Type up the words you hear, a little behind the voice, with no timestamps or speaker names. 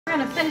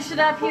going to finish it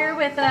up here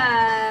with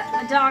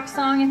a Doc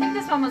song. I think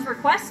this one was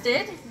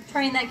requested.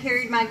 Train That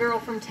Carried My Girl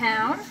from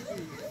Town.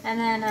 And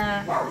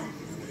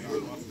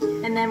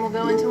then we'll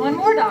go into one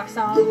more Doc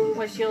song,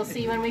 which you'll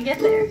see when we get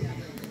there.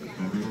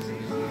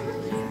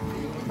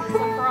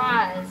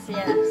 Surprise,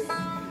 yes.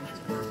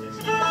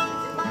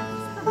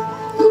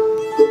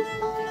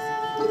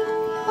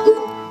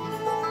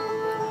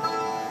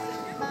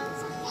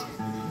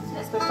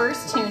 That's the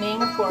first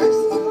tuning, of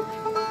course.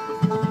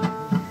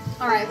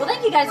 All right, well,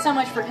 thank you guys so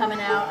much for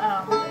coming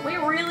out. We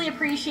really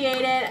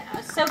appreciate it.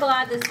 I'm so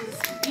glad this is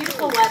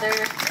beautiful weather.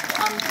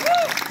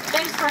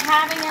 Thanks for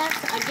having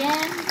us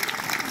again.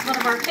 It's one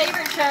of our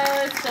favorite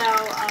shows, so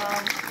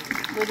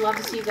we'd love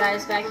to see you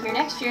guys back here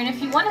next year. And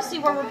if you want to see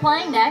where we're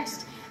playing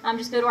next,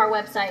 just go to our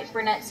website,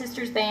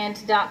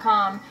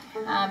 BurnettSistersBand.com,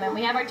 and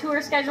we have our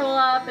tour schedule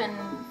up and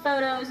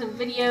photos and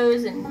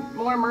videos and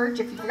more merch.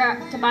 If you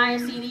forgot to buy a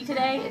CD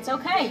today, it's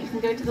okay. You can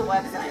go to the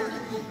website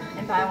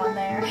and buy one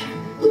there.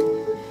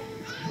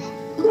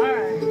 All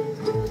right.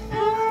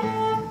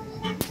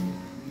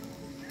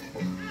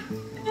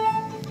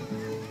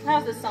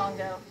 How's this song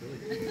go?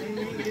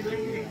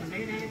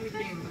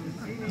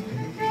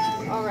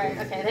 All right,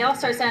 okay. They all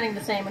start sounding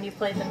the same when you've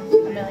played them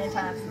a million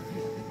times.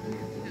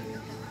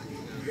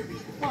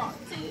 1,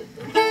 2,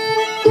 1.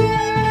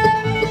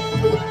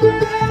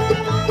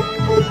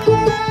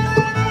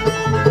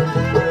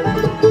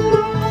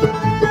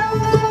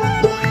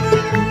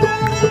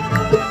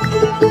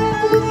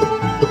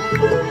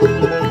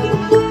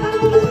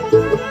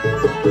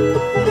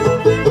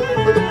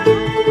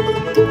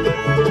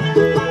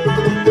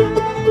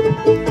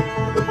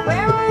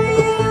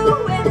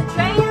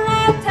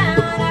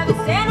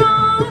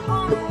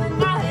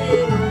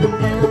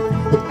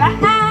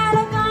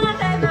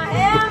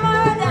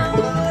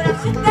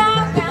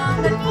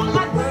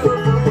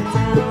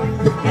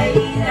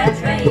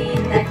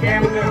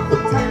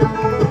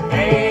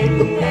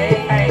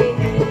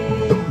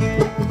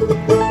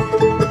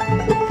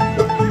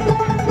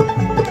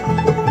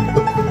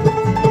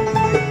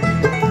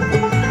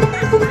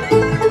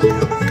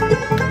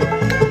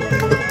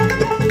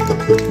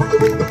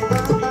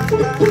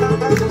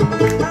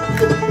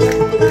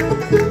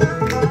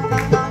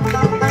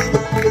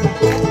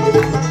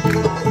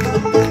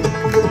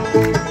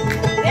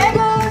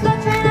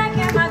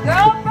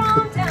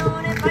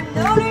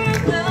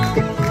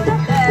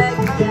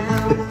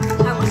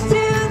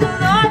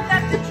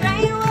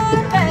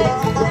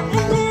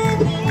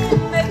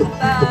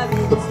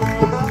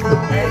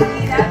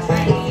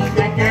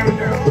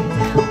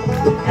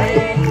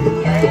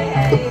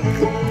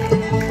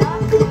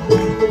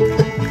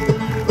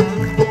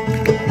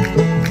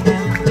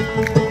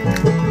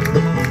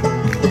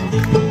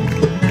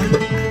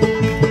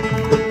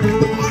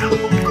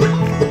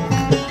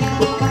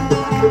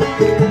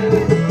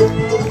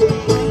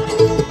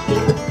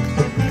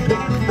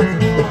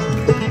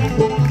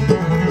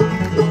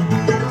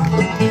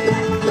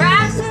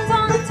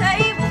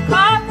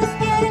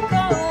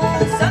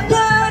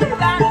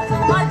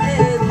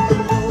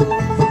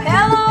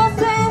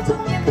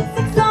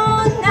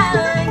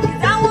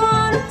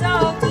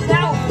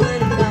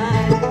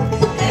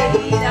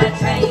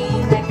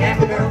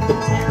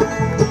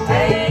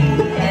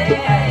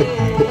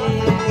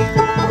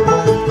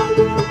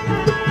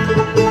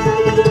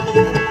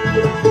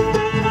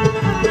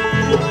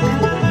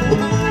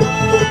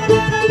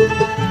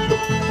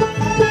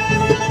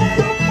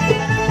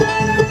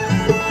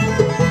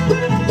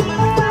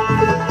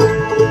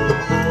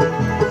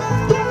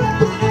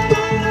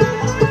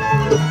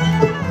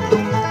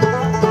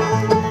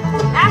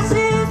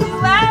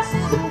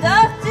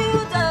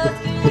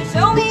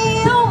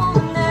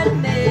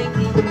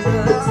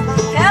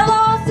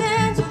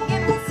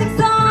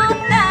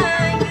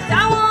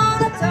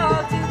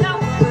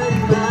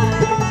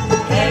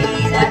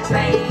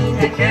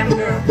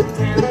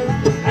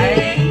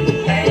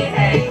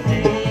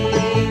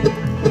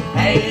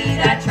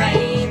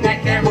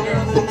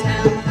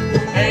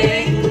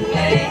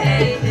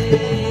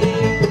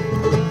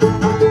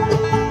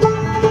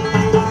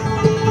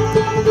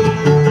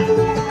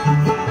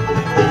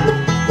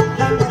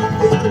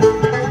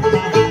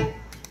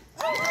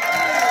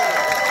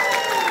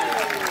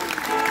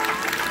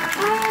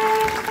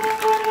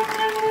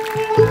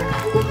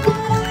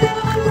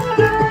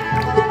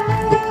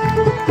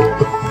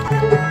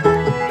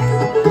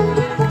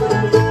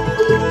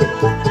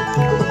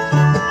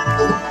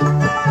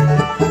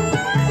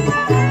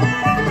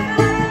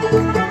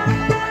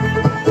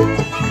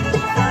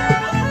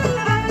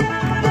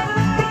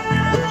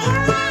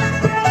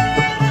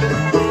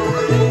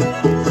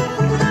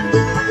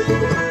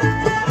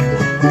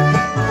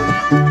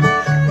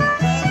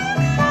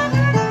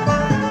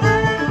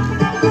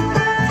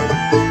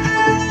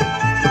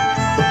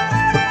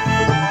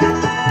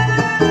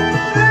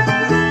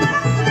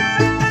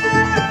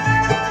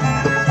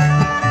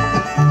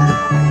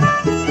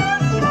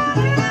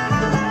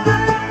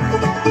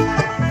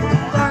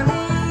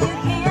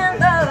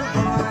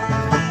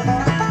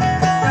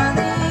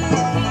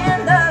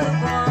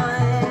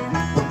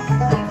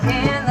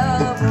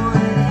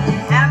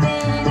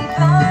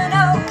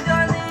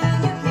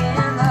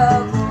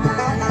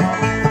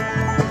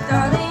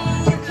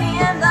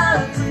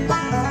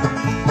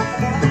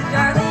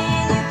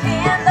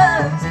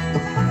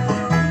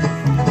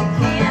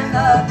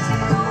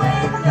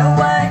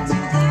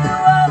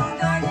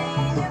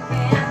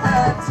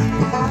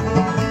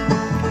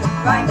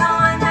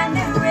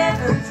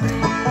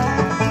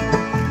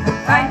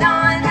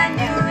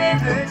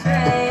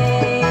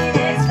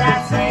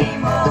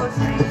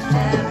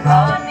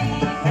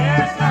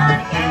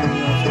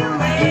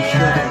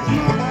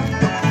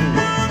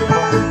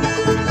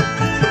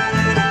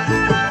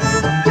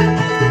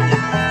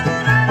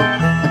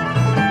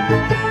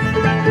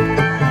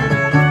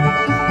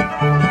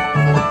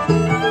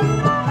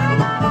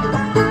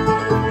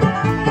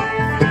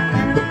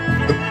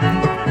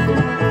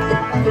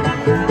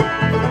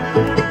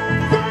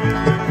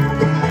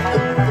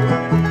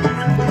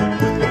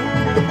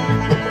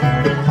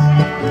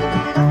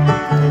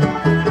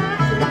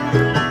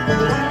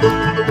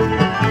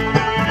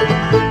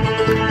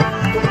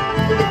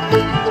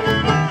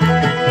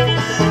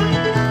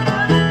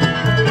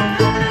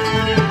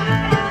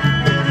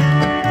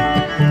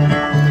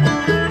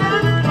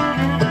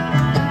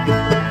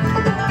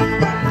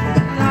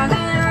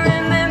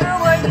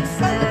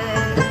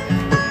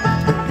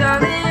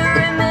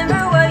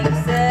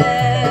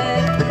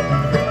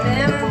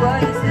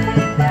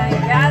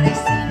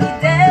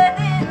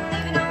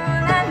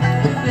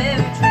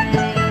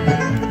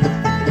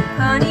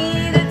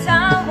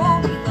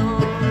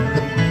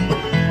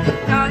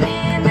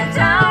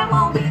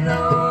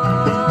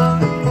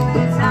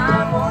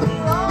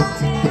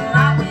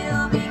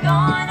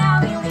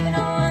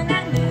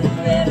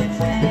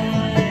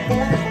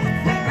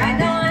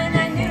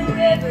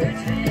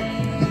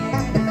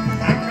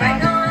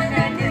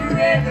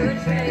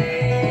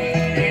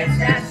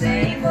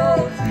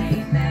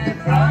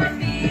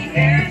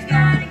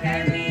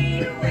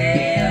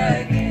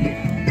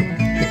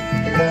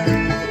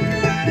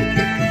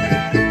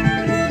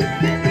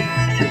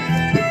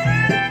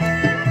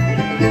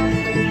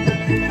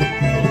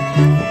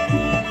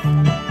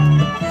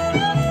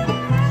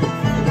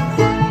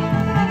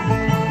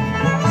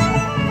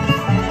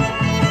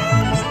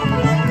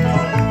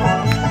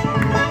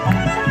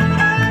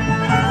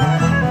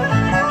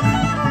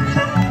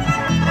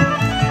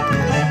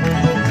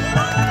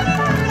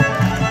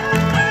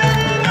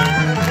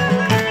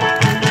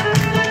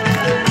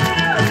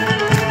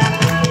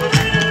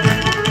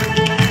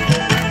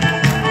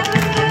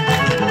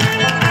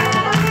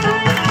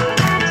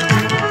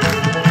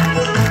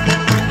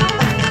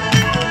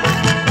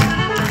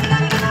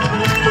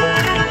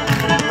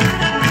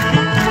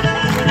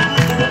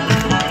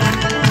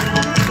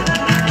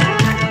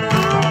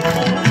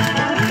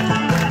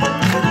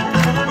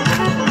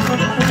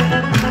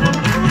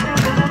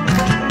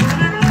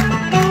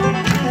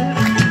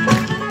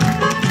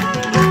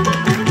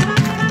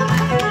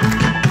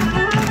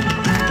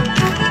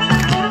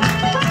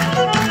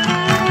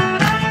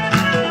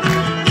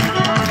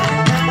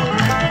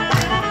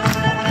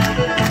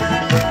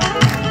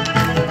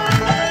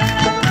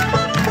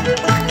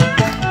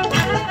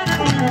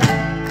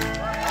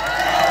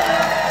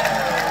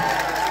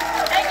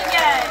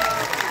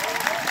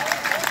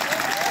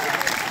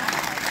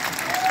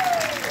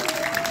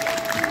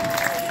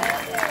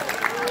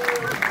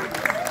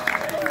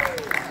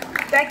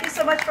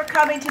 so much for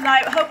coming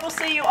tonight. I hope we'll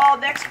see you all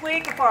next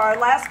week for our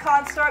last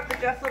concert, the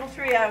Jeff Little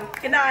Trio.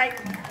 Good night.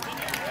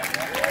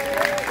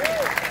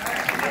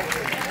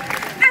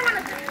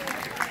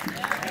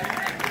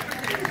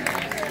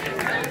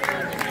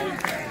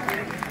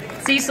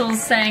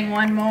 Cecil's saying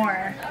one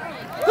more.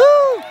 Woo!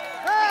 You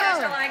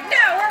guys are like,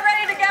 no, we're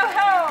ready to go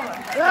home.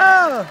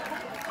 Yeah.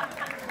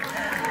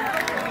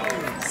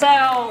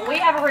 So we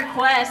have a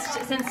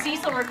request. Since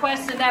Cecil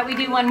requested that we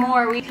do one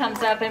more, he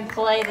comes up and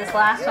play this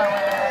last one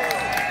with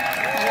us.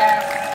 Yes.